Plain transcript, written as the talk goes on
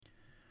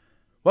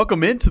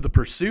Welcome into the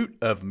Pursuit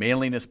of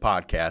Manliness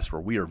podcast,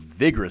 where we are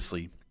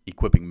vigorously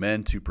equipping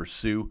men to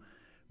pursue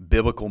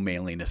biblical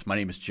manliness. My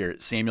name is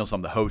Jarrett Samuels.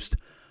 I'm the host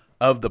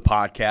of the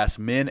podcast.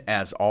 Men,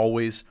 as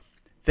always,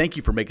 thank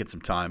you for making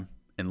some time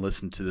and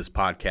listening to this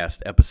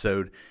podcast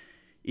episode.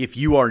 If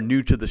you are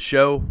new to the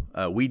show,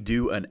 we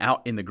do an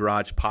Out in the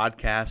Garage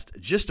podcast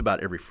just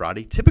about every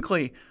Friday.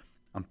 Typically,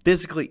 I'm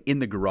physically in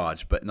the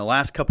garage, but in the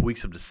last couple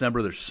weeks of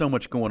December, there's so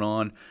much going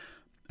on.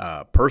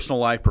 Personal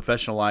life,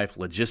 professional life,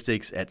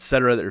 logistics,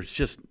 etc. There's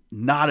just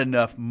not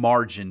enough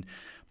margin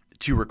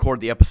to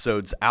record the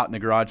episodes out in the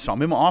garage. So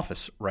I'm in my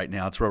office right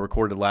now. It's where I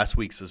recorded last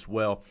week's as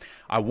well.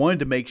 I wanted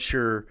to make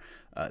sure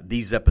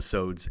these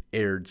episodes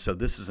aired. So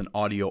this is an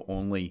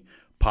audio-only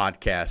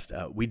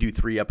podcast. We do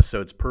 3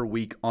 episodes per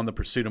week on the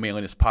Pursuit of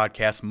Manliness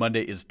podcast.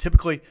 Monday is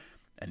typically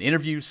an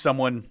interview,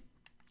 someone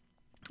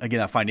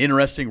again I find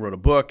interesting, wrote a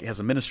book, has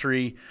a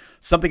ministry,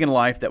 something in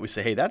life that we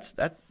say, hey,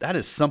 that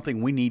is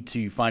something we need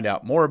to find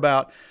out more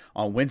about.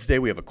 On Wednesday,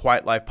 we have a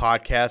Quiet Life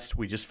podcast.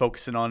 We just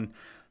focusing on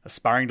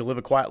aspiring to live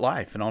a quiet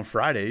life. And on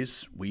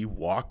Fridays, we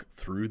walk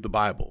through the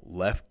Bible,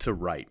 left to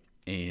right.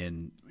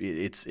 And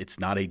it's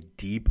not a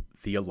deep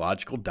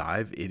theological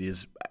dive. It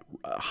is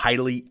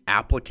highly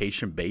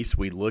application-based.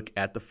 We look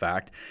at the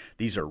fact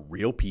these are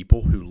real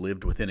people who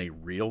lived within a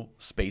real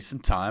space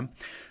and time,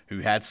 who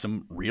had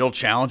some real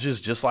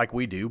challenges just like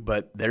we do.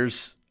 But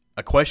there's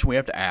a question we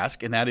have to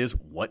ask, and that is,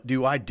 what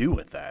do I do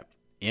with that?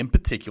 In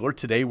particular,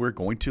 today we're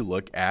going to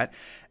look at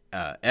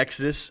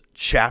Exodus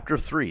chapter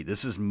 3.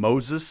 This is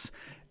Moses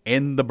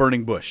and the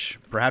burning bush.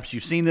 Perhaps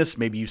you've seen this.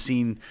 Maybe you've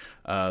seen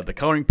the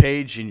coloring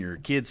page in your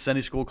kid's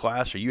Sunday school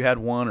class, or you had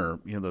one, or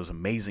those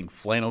amazing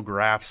flannel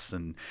graphs,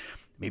 and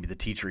maybe the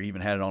teacher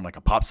even had it on like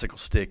a popsicle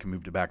stick and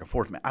moved it back and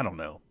forth. I don't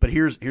know. But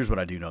here's what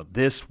I do know.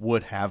 This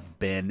would have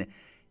been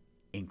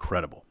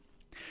incredible.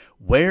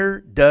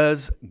 Where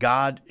does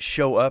God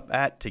show up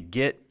at to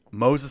get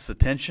Moses'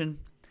 attention?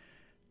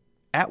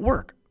 At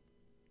work.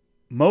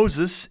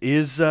 Moses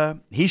is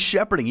he's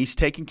shepherding. He's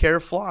taking care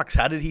of flocks.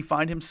 How did he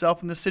find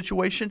himself in this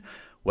situation?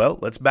 Well,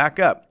 let's back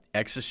up.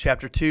 Exodus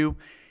chapter 2.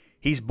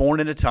 He's born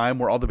in a time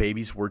where all the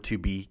baby boys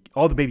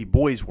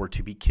were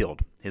to be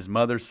killed. His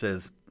mother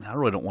says, I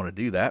really don't want to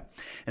do that.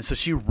 And so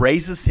she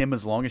raises him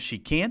as long as she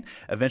can,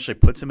 eventually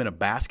puts him in a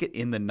basket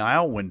in the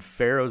Nile. When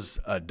Pharaoh's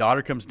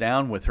daughter comes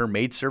down with her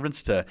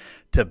maidservants to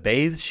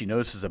bathe, she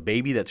notices a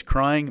baby that's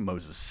crying.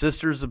 Moses'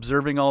 sister's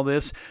observing all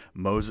this.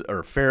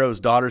 Pharaoh's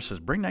daughter says,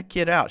 bring that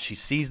kid out. She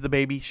sees the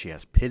baby. She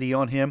has pity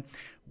on him,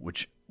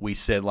 which we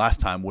said last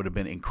time would have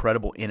been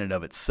incredible in and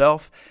of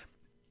itself.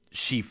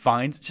 She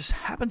just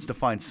happens to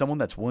find someone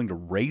that's willing to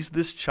raise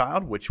this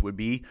child, which would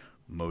be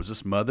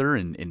Moses' mother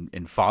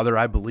and father,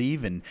 I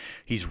believe. And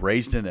he's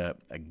raised in a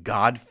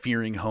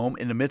God-fearing home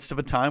in the midst of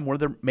a time where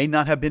there may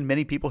not have been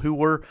many people who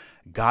were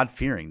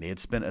God-fearing. They had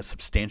spent a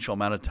substantial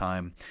amount of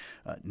time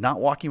not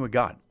walking with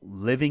God,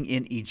 living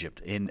in Egypt,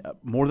 and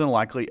more than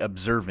likely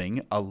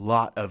observing a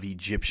lot of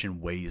Egyptian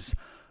ways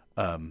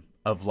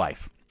of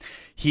life.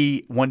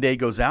 He one day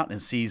goes out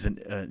and sees an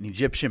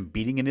Egyptian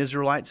beating an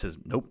Israelite, says,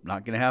 nope,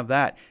 not going to have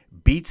that.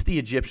 Beats the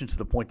Egyptian to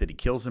the point that he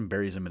kills him,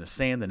 buries him in the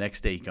sand. The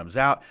next day he comes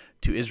out,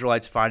 2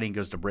 Israelites fighting,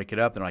 goes to break it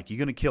up. They're like, you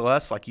going to kill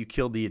us like you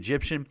killed the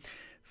Egyptian?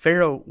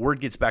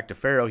 Word gets back to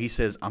Pharaoh. He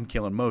says, I'm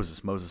killing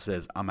Moses. Moses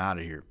says, I'm out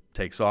of here.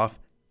 Takes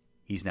off.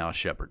 He's now a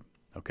shepherd.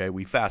 Okay,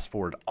 we fast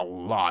forward a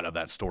lot of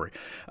that story.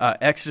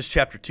 Exodus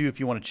chapter 2, if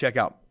you want to check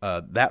out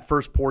that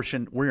first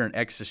portion, we're in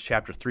Exodus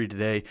chapter 3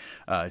 today.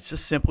 It's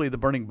just simply the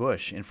burning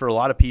bush. And for a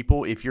lot of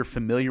people, if you're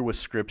familiar with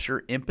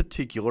Scripture, in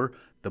particular,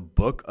 the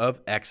book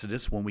of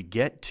Exodus, when we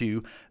get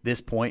to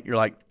this point, you're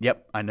like,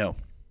 yep, I know.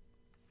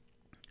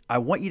 I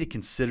want you to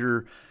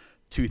consider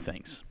 2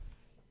 things.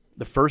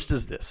 The first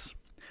is this.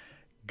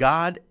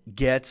 God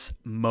gets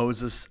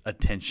Moses'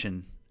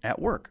 attention at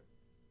work.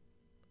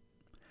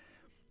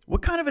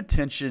 What kind of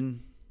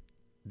attention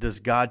does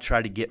God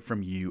try to get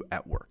from you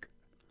at work?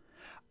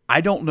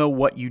 I don't know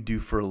what you do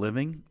for a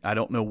living. I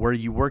don't know where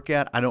you work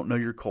at. I don't know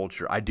your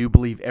culture. I do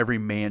believe every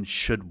man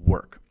should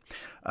work.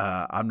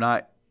 I'm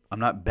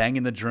not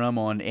banging the drum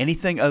on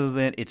anything other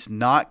than it's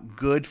not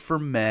good for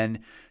men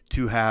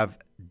to have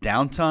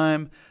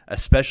downtime,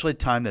 especially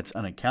time that's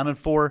unaccounted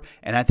for,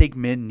 and I think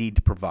men need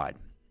to provide.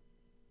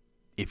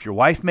 If your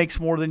wife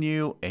makes more than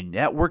you and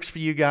that works for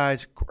you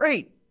guys,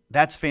 great.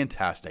 That's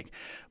fantastic.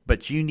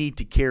 But you need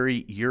to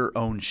carry your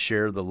own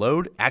share of the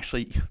load.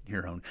 Actually,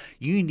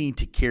 you need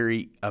to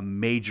carry a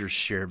major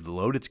share of the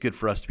load. It's good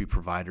for us to be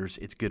providers.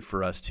 It's good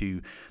for us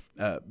to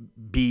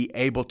be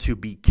able to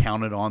be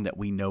counted on, that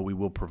we know we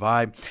will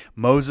provide.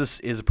 Moses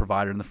is a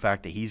provider in the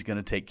fact that he's going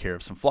to take care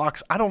of some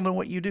flocks. I don't know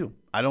what you do.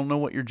 I don't know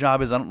what your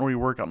job is. I don't know where you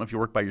work. I don't know if you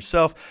work by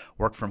yourself,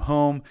 work from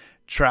home,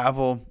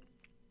 travel.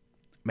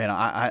 Man,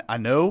 I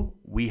know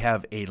we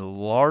have a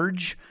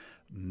large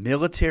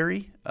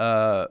military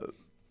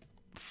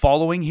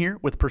following here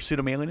with Pursuit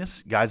of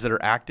Manliness, guys that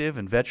are active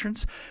and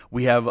veterans.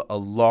 We have a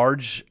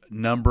large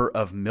number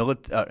of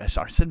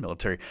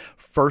military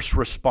first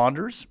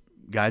responders,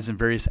 guys in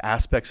various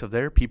aspects of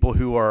there, people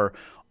who are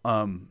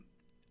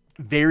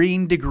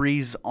varying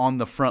degrees on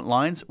the front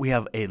lines. We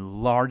have a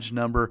large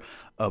number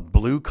of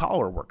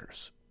blue-collar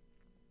workers,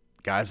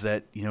 guys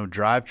that,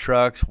 drive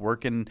trucks,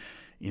 working,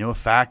 a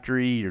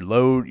factory,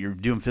 you're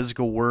doing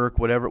physical work,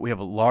 whatever. We have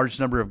a large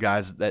number of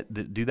guys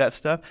that do that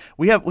stuff.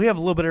 We have a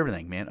little bit of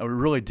everything, man. We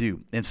really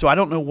do. And so I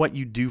don't know what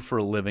you do for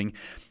a living,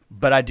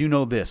 but I do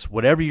know this.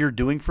 Whatever you're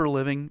doing for a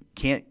living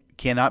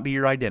cannot be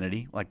your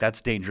identity. Like,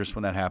 that's dangerous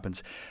when that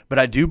happens. But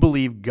I do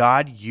believe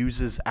God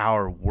uses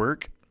our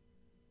work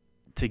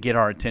to get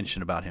our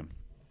attention about him.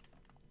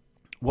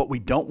 What we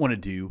don't want to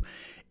do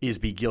is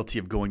be guilty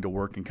of going to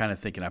work and kind of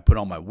thinking, I put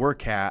on my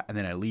work hat and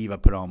then I leave, I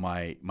put on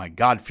my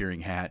God-fearing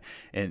hat.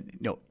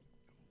 And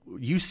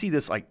you see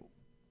this like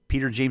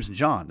Peter, James, and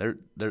John.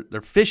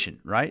 They're fishing,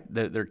 right?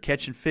 They're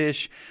catching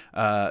fish.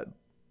 I'm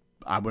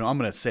going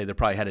to say they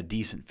probably had a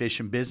decent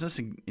fishing business,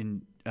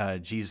 and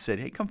Jesus said,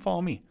 hey, come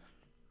follow me.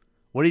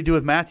 What did he do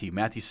with Matthew?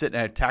 Matthew's sitting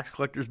at a tax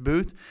collector's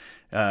booth,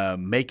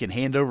 making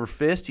hand over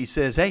fist. He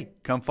says, hey,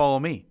 come follow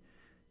me.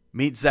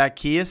 Meet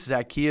Zacchaeus.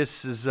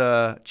 Zacchaeus is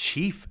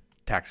chief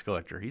tax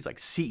collector. He's like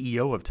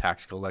CEO of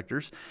tax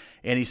collectors.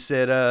 And he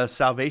said,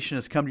 salvation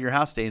has come to your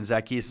house today. And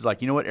Zacchaeus is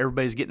like, you know what?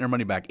 Everybody's getting their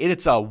money back. And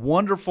it's a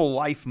wonderful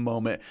life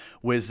moment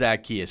with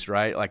Zacchaeus,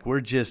 right? Like, we're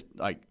just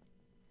like,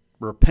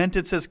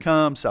 repentance has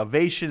come.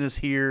 Salvation is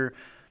here.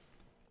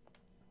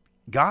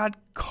 God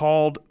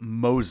called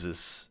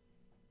Moses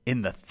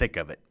in the thick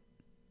of it.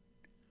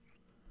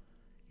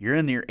 You're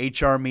in your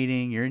HR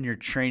meeting, you're in your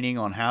training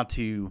on how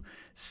to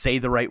say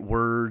the right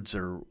words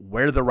or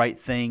wear the right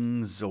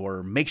things,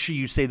 or make sure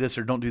you say this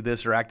or don't do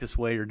this or act this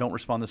way or don't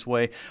respond this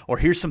way, or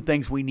here's some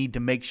things we need to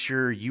make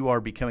sure you are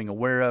becoming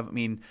aware of. I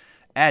mean,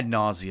 ad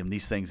nauseum,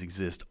 these things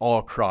exist all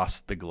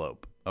across the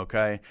globe,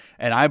 okay?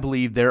 And I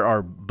believe there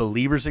are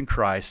believers in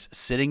Christ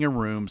sitting in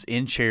rooms,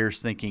 in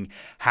chairs, thinking,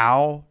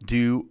 how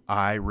do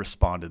I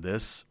respond to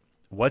this?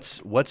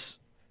 What's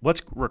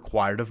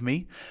required of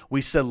me?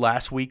 We said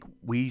last week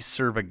we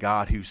serve a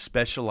God who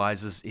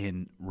specializes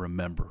in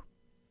remember.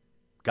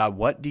 God,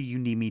 what do you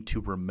need me to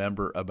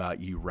remember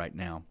about you right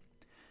now?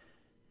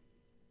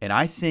 And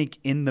I think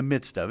in the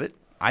midst of it,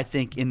 I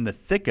think in the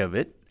thick of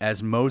it,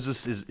 as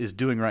Moses is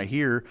doing right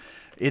here,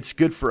 it's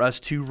good for us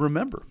to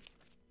remember.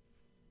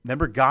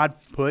 Remember, God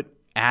put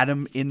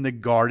Adam in the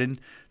garden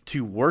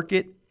to work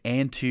it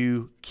and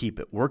to keep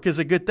it. Work is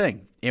a good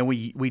thing, and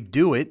we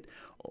do it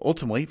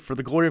ultimately for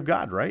the glory of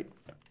God, right?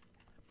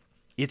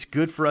 It's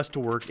good for us to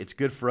work. It's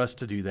good for us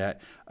to do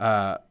that.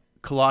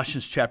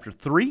 Colossians chapter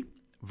 3,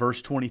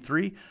 verse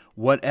 23,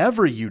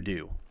 whatever you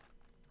do,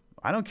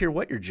 I don't care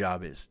what your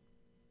job is,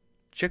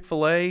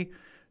 Chick-fil-A,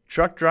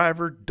 truck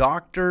driver,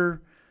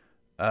 doctor,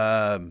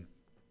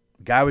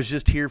 guy was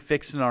just here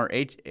fixing our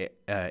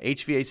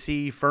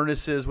HVAC,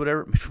 furnaces,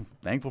 whatever.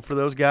 Thankful for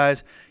those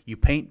guys. You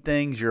paint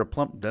things, you're a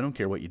plumber, I don't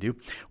care what you do.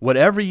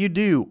 Whatever you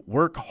do,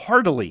 work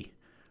heartily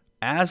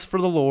as for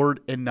the Lord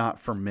and not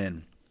for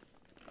men.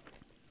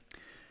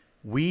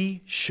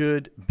 We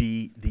should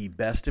be the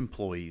best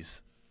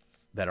employees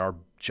that our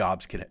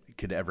jobs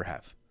could ever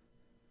have.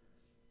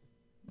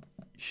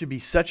 You should be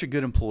such a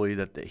good employee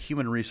that the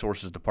Human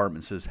Resources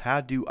Department says,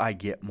 how do I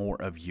get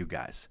more of you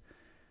guys?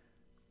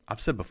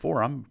 I've said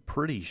before, I'm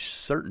pretty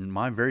certain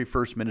my very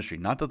first ministry,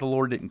 not that the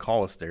Lord didn't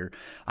call us there.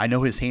 I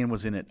know his hand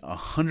was in it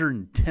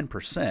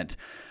 110%,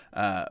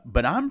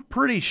 but I'm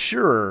pretty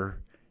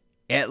sure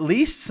at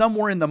least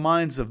somewhere in the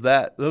minds of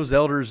those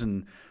elders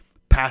and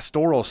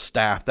pastoral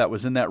staff that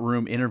was in that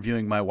room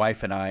interviewing my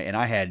wife and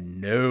I had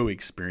no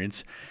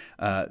experience.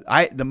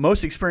 The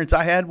most experience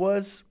I had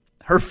was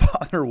her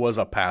father was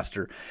a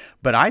pastor.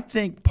 But I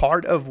think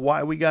part of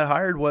why we got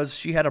hired was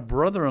she had a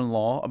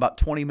brother-in-law about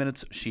 20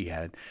 minutes. She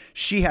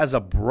has a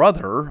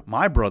brother,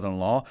 my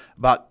brother-in-law,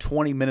 about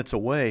 20 minutes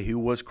away who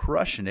was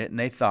crushing it, and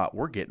they thought,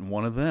 we're getting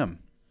one of them.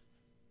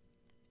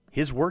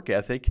 His work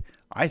ethic,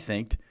 I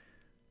think,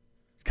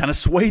 kind of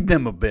swayed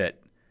them a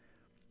bit.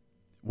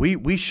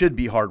 We should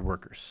be hard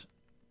workers.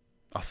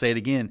 I'll say it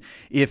again.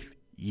 If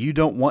you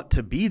don't want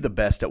to be the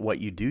best at what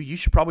you do, you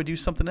should probably do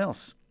something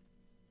else.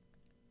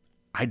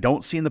 I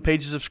don't see in the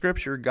pages of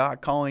Scripture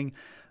God calling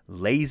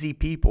lazy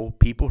people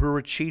who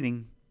are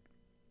cheating.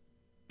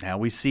 Now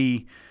we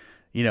see,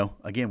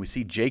 again, we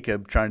see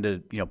Jacob trying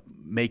to,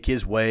 make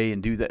his way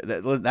and do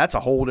that. That's a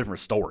whole different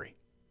story.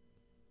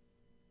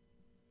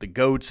 The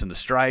goats and the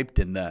striped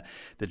and the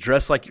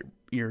dress like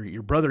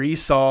your brother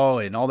Esau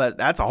and all that,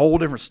 that's a whole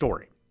different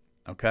story.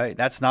 Okay,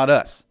 that's not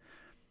us.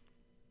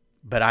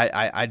 But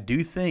I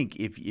do think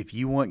if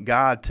you want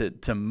God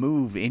to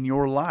move in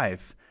your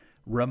life,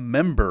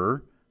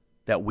 remember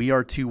that we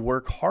are to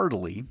work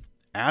heartily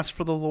as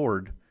for the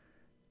Lord,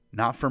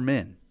 not for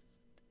men.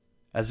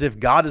 As if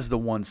God is the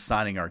one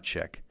signing our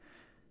check.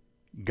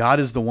 God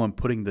is the one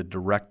putting the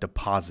direct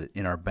deposit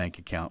in our bank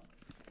account.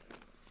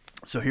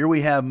 So here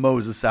we have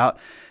Moses out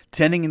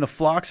tending in the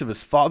flocks of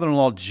his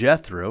father-in-law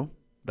Jethro,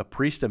 the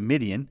priest of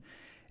Midian,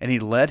 and he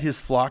led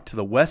his flock to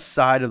the west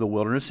side of the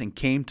wilderness and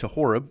came to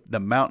Horeb, the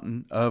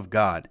mountain of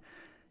God.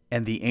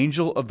 And the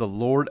angel of the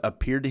Lord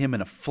appeared to him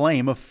in a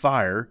flame of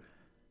fire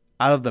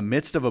Out of the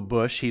midst of a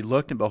bush he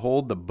looked, and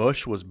behold, the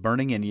bush was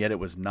burning, and yet it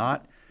was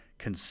not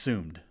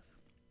consumed.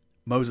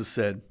 Moses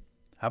said,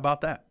 how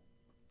about that?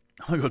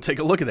 I'll go take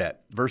a look at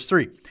that. Verse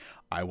 3,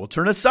 I will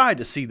turn aside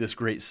to see this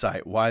great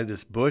sight, why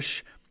this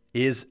bush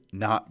is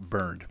not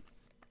burned.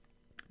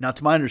 Now,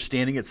 to my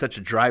understanding, it's such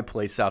a dry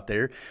place out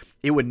there,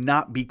 it would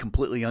not be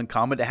completely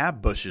uncommon to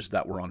have bushes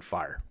that were on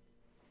fire.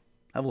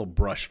 Have a little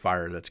brush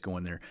fire that's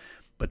going there.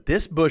 But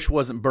this bush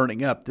wasn't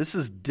burning up. This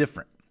is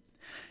different.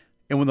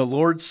 And when the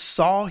Lord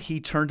saw, he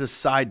turned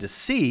aside to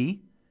see.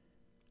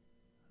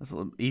 That's a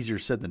little easier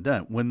said than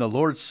done. When the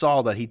Lord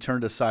saw that he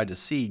turned aside to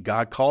see,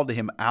 God called to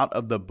him out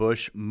of the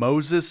bush,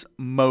 Moses,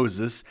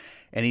 Moses.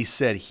 And he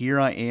said, here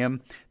I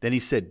am. Then he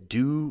said,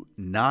 do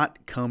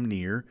not come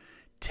near.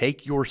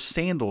 Take your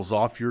sandals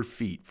off your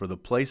feet, for the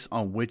place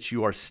on which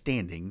you are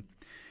standing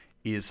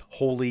is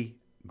holy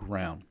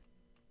ground.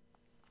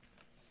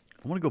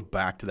 I want to go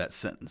back to that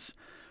sentence.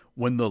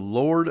 When the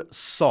Lord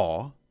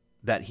saw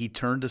that he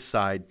turned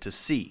aside to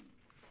see,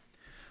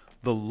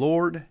 the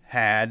Lord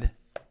had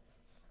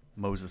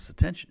Moses'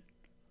 attention.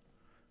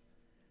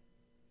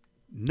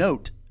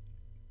 Note,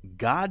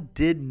 God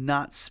did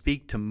not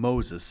speak to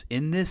Moses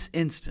in this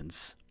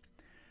instance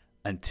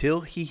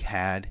until he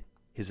had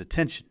his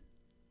attention.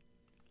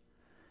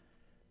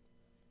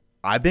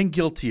 I've been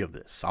guilty of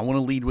this. I want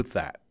to lead with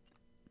that.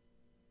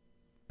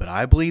 But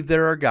I believe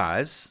there are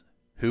guys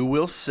who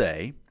will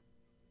say,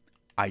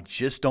 I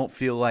just don't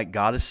feel like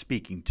God is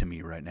speaking to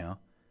me right now.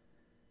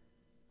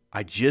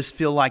 I just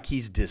feel like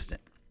he's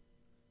distant.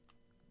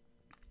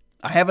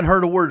 I haven't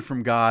heard a word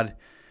from God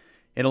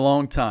in a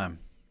long time.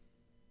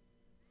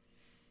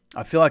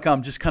 I feel like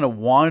I'm just kind of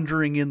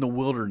wandering in the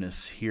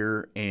wilderness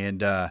here, and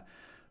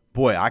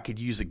boy, I could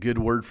use a good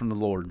word from the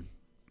Lord.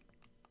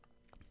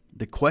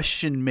 The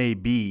question may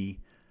be,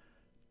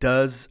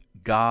 does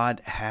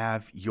God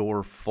have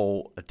your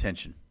full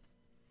attention?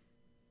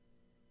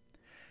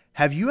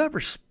 Have you ever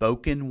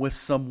spoken with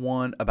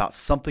someone about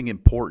something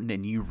important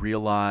and you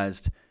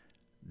realized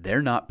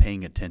they're not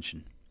paying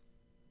attention?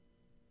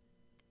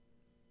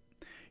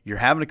 You're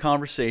having a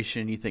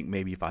conversation, you think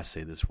maybe if I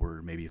say this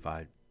word, maybe if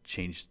I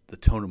change the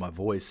tone of my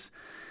voice,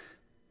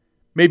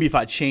 maybe if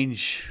I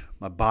change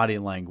my body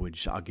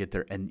language, I'll get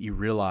there. And you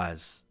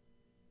realize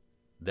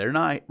they're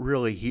not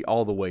really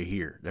all the way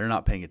here. They're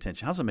not paying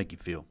attention. How does that make you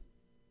feel?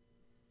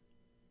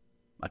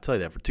 I tell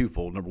you that for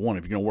twofold. Number one,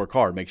 if you're going to work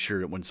hard, make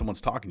sure that when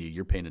someone's talking to you,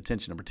 you're paying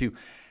attention. Number two,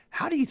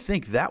 how do you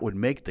think that would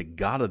make the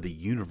God of the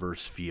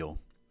universe feel?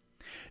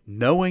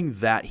 Knowing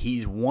that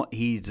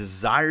he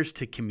desires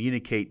to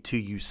communicate to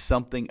you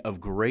something of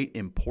great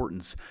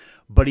importance,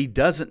 but he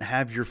doesn't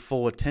have your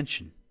full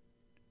attention.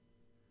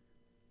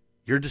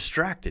 You're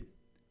distracted.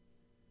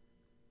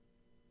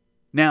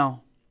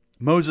 Now,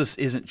 Moses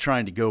isn't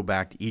trying to go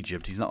back to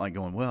Egypt. He's not like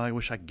going, well, I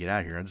wish I could get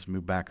out of here. I just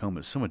moved back home.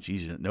 It's so much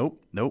easier.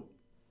 Nope.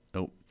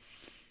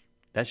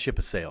 That ship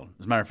has sailed.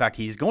 As a matter of fact,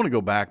 he's going to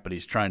go back, but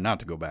he's trying not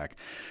to go back.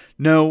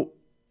 No,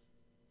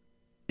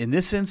 in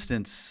this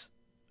instance,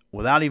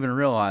 without even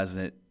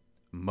realizing it,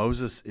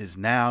 Moses is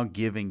now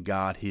giving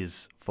God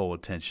his full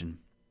attention.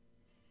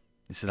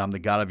 He said, I'm the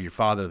God of your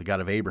father, the God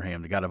of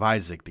Abraham, the God of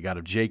Isaac, the God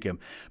of Jacob.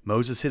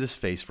 Moses hid his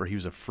face, for he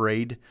was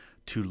afraid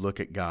to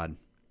look at God.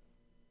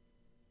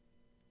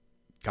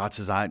 God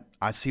says, I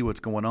see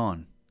what's going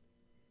on.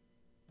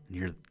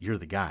 And you're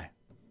the guy.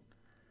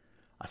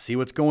 I see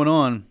what's going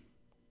on.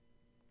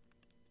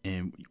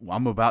 And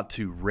I'm about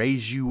to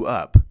raise you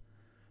up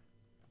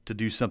to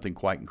do something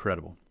quite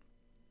incredible.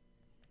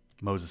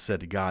 Moses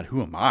said to God,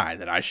 who am I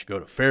that I should go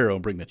to Pharaoh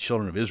and bring the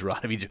children of Israel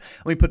out of Egypt?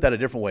 Let me put that a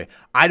different way.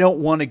 I don't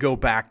want to go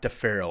back to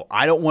Pharaoh.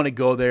 I don't want to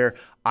go there.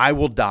 I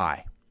will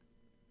die.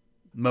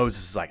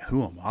 Moses is like,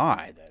 who am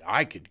I that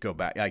I could go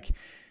back?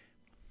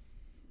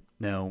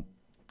 No,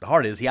 the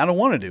heart is, I don't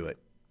want to do it.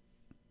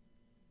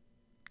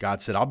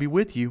 God said, I'll be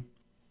with you.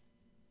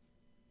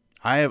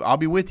 I'll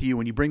be with you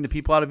when you bring the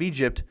people out of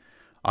Egypt.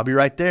 I'll be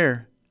right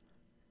there.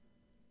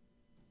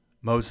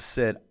 Moses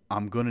said,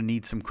 I'm going to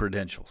need some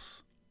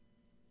credentials.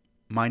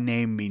 My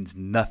name means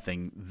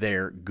nothing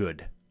there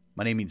good.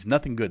 My name means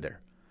nothing good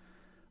there.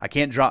 I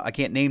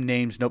can't name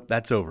names. Nope,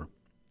 that's over.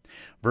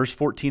 Verse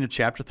 14 of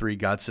chapter 3,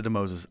 God said to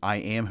Moses, I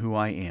am who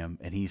I am.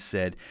 And he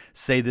said,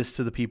 say this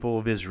to the people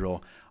of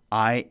Israel,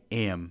 I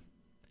am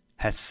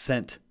has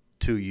sent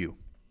to you.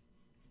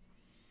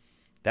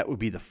 That would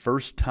be the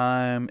first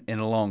time in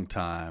a long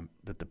time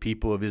that the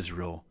people of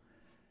Israel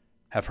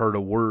have heard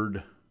a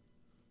word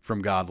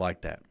from God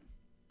like that.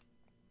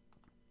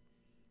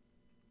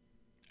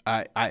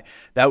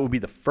 That would be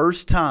the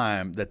first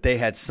time that they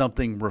had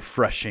something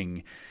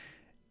refreshing.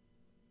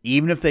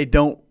 Even if they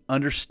don't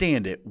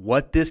understand it,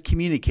 what this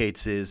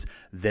communicates is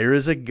there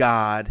is a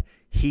God.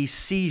 He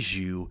sees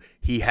you.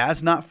 He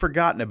has not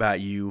forgotten about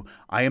you.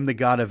 I am the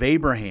God of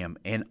Abraham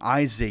and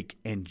Isaac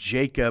and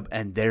Jacob,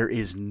 and there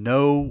is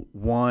no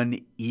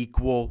one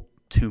equal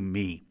to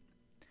me.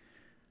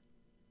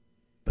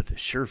 But it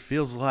sure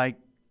feels like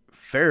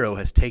Pharaoh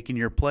has taken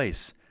your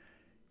place.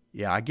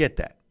 Yeah, I get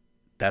that.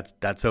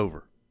 That's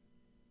over.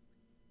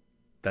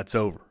 That's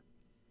over.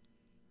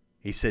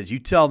 He says, you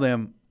tell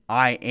them,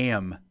 I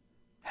am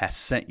has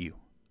sent you.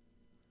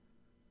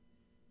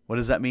 What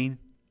does that mean?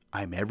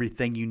 I'm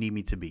everything you need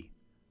me to be.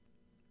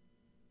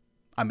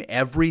 I'm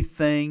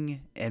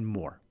everything and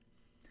more.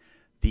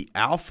 The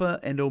Alpha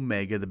and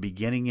Omega, the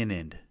beginning and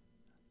end.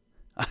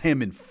 I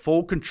am in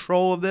full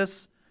control of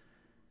this.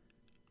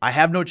 I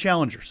have no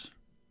challengers.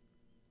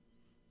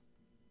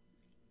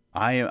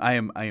 I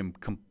am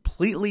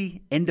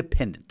completely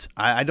independent.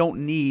 I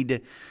don't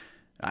need.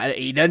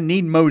 He doesn't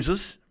need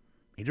Moses.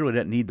 He really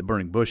doesn't need the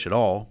burning bush at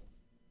all.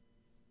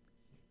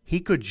 He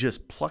could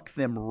just pluck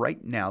them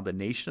right now, the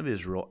nation of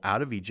Israel,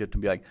 out of Egypt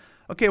and be like,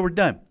 okay, we're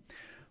done.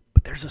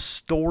 But there's a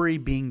story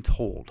being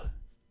told,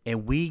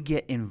 and we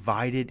get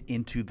invited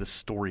into the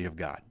story of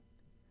God.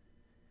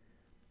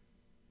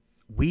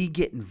 We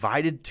get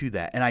invited to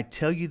that. And I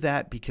tell you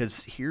that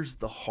because here's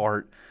the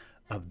heart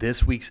of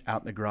this week's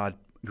Out in the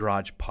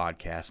Garage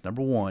podcast.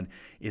 Number one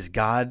is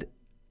God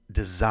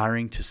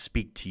desiring to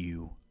speak to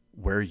you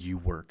where you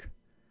work,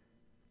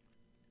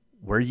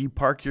 where you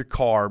park your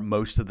car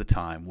most of the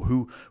time,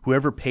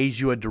 whoever pays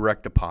you a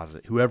direct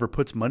deposit, whoever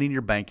puts money in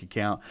your bank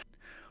account.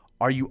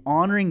 Are you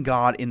honoring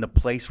God in the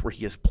place where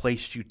He has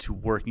placed you to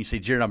work? And you say,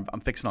 Jared, I'm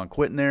fixing on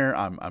quitting there.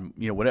 I'm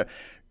whatever.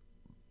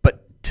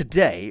 But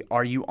today,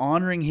 are you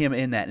honoring Him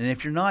in that? And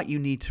if you're not, you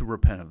need to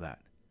repent of that.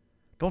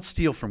 Don't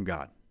steal from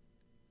God.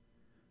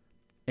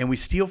 And we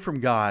steal from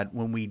God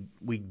when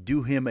we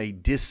do Him a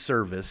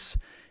disservice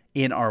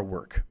in our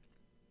work.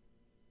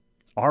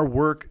 Our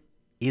work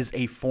is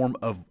a form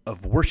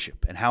of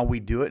worship and how we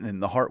do it and in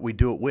the heart we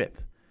do it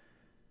with.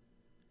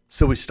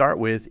 So we start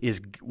with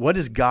is what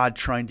is God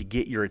trying to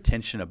get your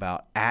attention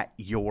about at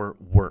your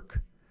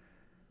work?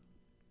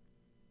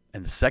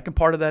 And the second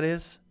part of that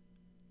is,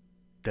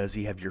 does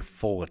He have your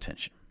full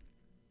attention?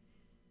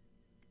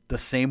 The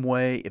same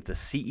way if the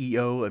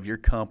CEO of your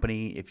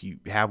company, if you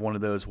have one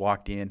of those,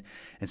 walked in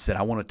and said,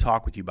 I want to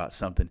talk with you about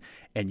something,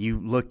 and you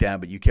looked at him,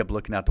 but you kept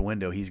looking out the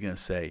window, he's going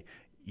to say,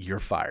 you're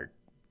fired.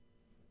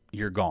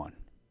 You're gone.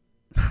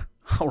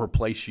 I'll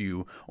replace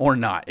you or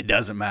not. It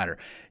doesn't matter.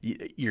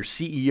 Your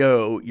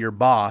CEO, your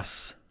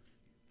boss,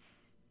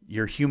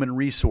 your human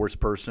resource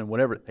person,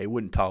 whatever, they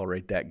wouldn't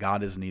tolerate that.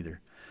 God isn't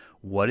either.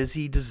 What is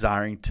He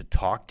desiring to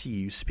talk to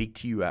you, speak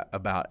to you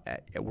about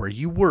at where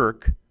you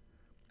work,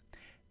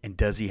 and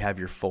does He have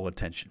your full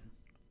attention?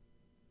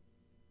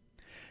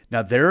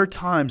 Now, there are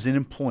times in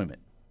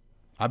employment,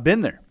 I've been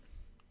there.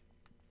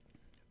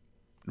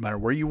 No matter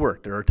where you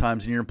work, there are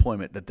times in your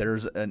employment that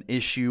there's an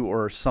issue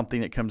or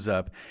something that comes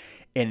up,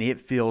 and it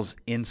feels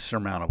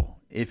insurmountable.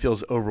 It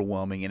feels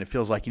overwhelming, and it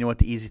feels like, you know what,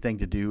 the easy thing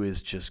to do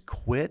is just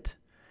quit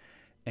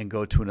and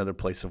go to another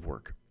place of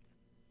work.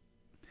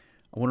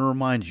 I want to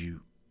remind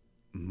you,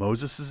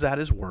 Moses is at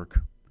his work.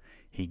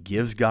 He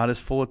gives God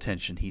his full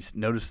attention. He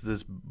notices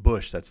this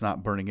bush that's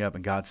not burning up,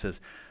 and God says,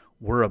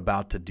 we're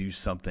about to do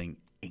something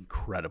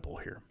incredible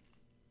here.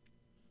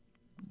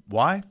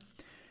 Why?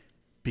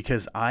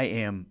 Because I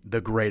am the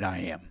great I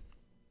am.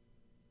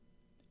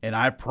 And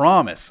I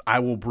promise I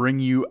will bring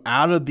you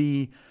out of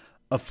the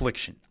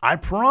affliction. I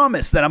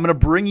promise that I'm going to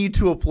bring you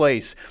to a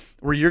place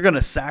where you're going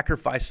to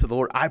sacrifice to the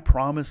Lord. I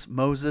promise,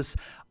 Moses,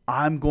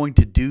 I'm going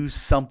to do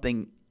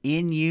something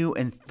in you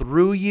and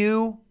through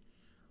you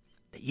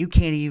that you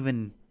can't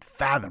even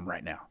fathom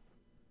right now.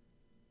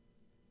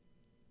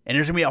 And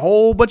there's going to be a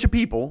whole bunch of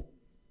people,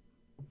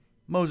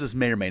 Moses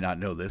may or may not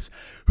know this,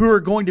 who are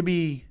going to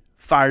be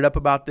fired up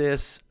about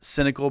this,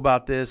 cynical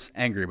about this,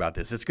 angry about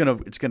this. It's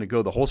gonna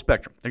go the whole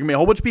spectrum. There's going to be a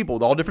whole bunch of people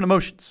with all different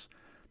emotions.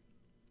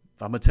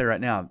 I'm going to tell you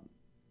right now,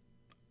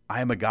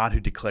 I am a God who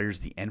declares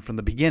the end from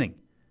the beginning.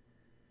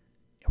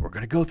 And we're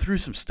going to go through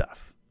some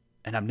stuff.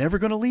 And I'm never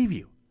going to leave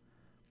you.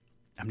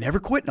 I'm never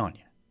quitting on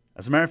you.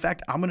 As a matter of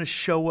fact, I'm going to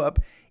show up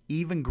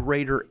even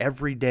greater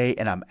every day,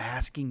 and I'm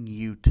asking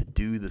you to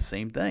do the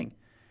same thing.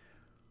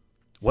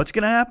 What's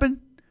going to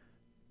happen?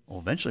 Well,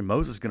 eventually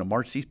Moses is going to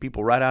march these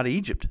people right out of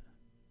Egypt.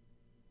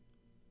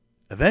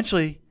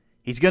 Eventually,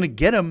 he's going to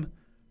get them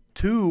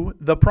to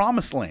the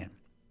promised land.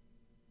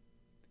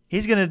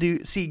 He's going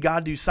to see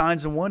God do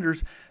signs and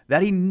wonders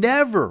that he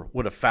never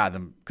would have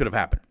fathomed could have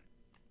happened.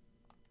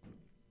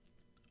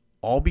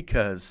 All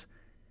because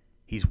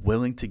he's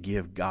willing to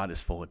give God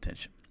his full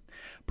attention.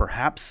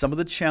 Perhaps some of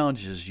the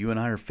challenges you and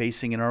I are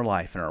facing in our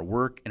life, in our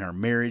work, in our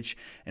marriage,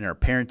 in our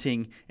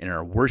parenting, in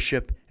our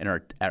worship, in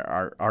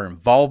our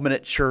involvement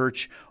at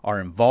church,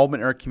 our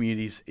involvement in our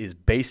communities is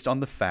based on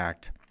the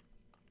fact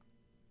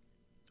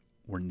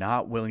we're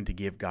not willing to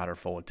give God our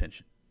full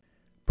attention.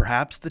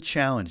 Perhaps the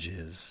challenge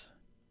is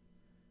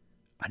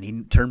I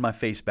need to turn my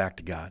face back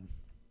to God.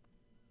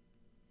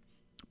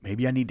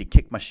 Maybe I need to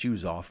kick my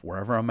shoes off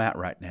wherever I'm at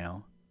right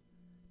now,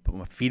 put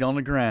my feet on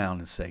the ground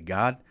and say,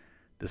 God,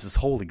 this is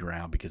holy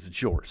ground because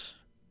it's yours.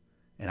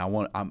 And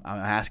I'm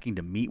asking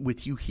to meet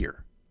with you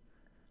here.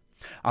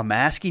 I'm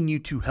asking you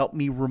to help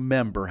me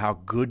remember how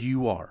good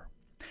you are.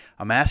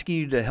 I'm asking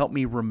you to help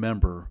me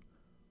remember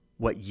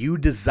what you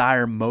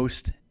desire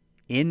most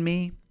in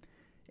me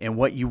and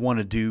what you want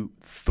to do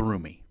through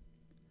me.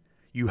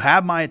 You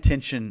have my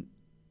attention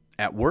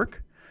at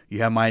work.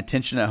 You have my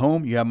attention at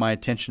home. You have my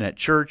attention at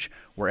church,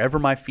 wherever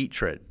my feet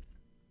tread.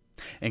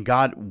 And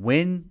God,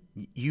 when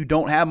you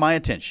don't have my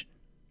attention,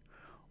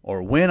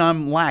 or when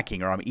I'm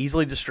lacking, or I'm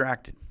easily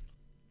distracted,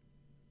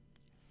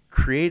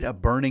 create a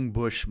burning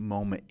bush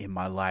moment in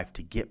my life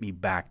to get me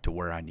back to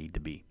where I need to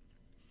be.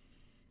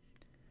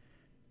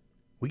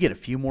 We get a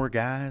few more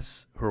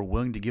guys who are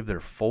willing to give their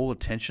full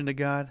attention to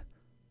God.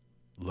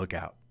 Look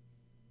out.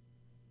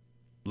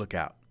 Look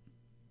out.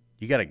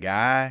 You got a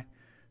guy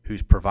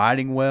who's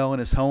providing well in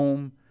his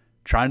home,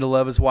 trying to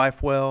love his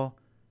wife well,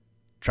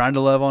 trying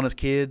to love on his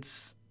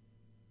kids.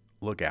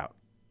 Look out.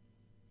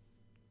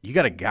 You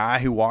got a guy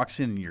who walks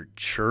in your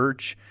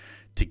church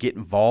to get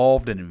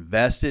involved and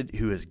invested,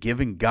 who is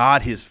giving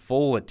God his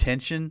full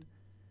attention.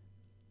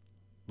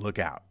 Look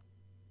out.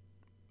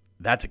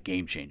 That's a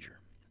game changer.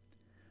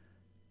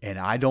 And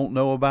I don't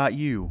know about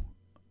you.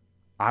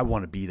 I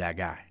want to be that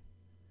guy.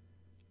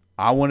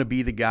 I want to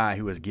be the guy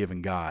who has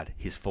given God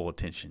his full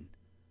attention.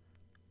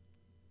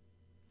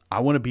 I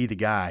want to be the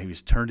guy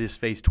who's turned his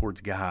face towards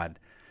God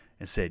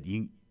and said,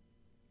 "You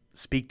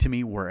speak to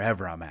me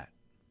wherever I'm at.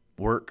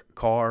 Work,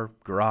 car,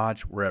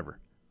 garage, wherever."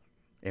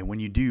 And when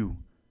you do,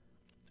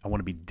 I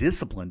want to be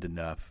disciplined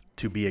enough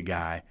to be a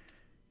guy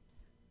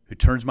who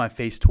turns my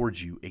face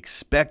towards you,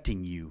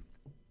 expecting you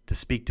to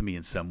speak to me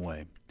in some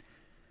way.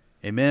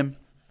 Amen.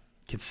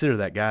 Consider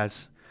that,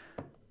 guys.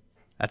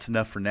 That's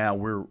enough for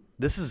now.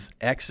 This is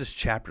Exodus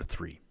chapter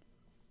 3.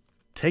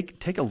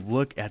 Take a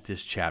look at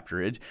this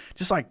chapter. It's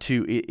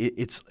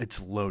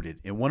loaded.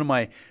 And one of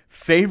my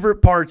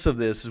favorite parts of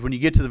this is when you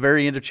get to the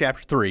very end of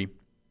chapter 3,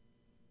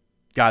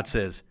 God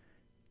says,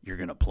 you're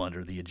going to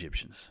plunder the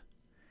Egyptians.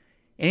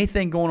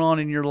 Anything going on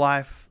in your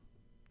life,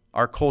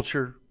 our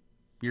culture,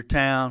 your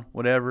town,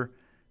 whatever,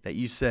 that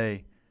you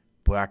say,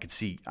 boy,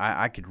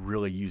 I could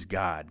really use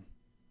God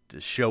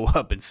to show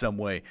up in some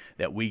way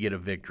that we get a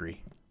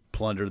victory.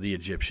 Plunder the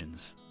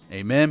Egyptians.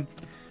 Amen.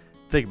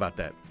 Think about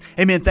that.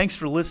 Amen. Thanks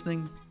for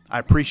listening. I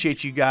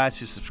appreciate you guys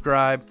who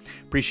subscribe.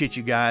 Appreciate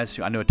you guys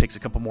who, I know it takes a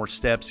couple more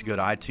steps to go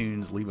to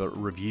iTunes, leave a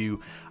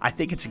review. I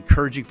think it's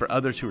encouraging for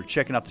others who are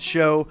checking out the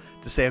show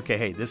to say, okay,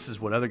 hey, this is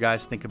what other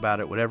guys think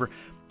about it, whatever.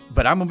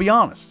 But I'm going to be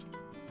honest.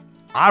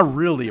 I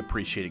really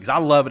appreciate it because I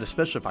love it,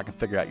 especially if I can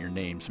figure out your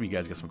name. Some of you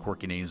guys got some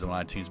quirky names on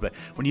iTunes. But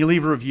when you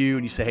leave a review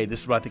and you say, hey,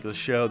 this is what I think of the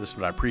show, this is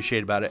what I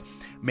appreciate about it,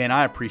 man,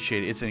 I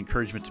appreciate it. It's an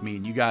encouragement to me.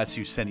 And you guys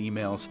who send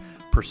emails,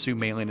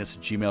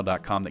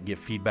 pursuemanliness@gmail.com, that give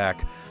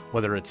feedback,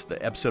 whether it's the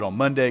episode on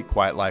Monday,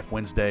 Quiet Life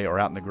Wednesday, or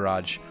out in the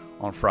garage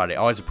on Friday. I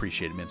always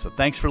appreciate it, man. So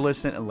thanks for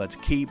listening, and let's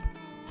keep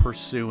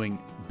pursuing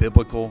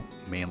biblical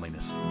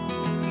manliness.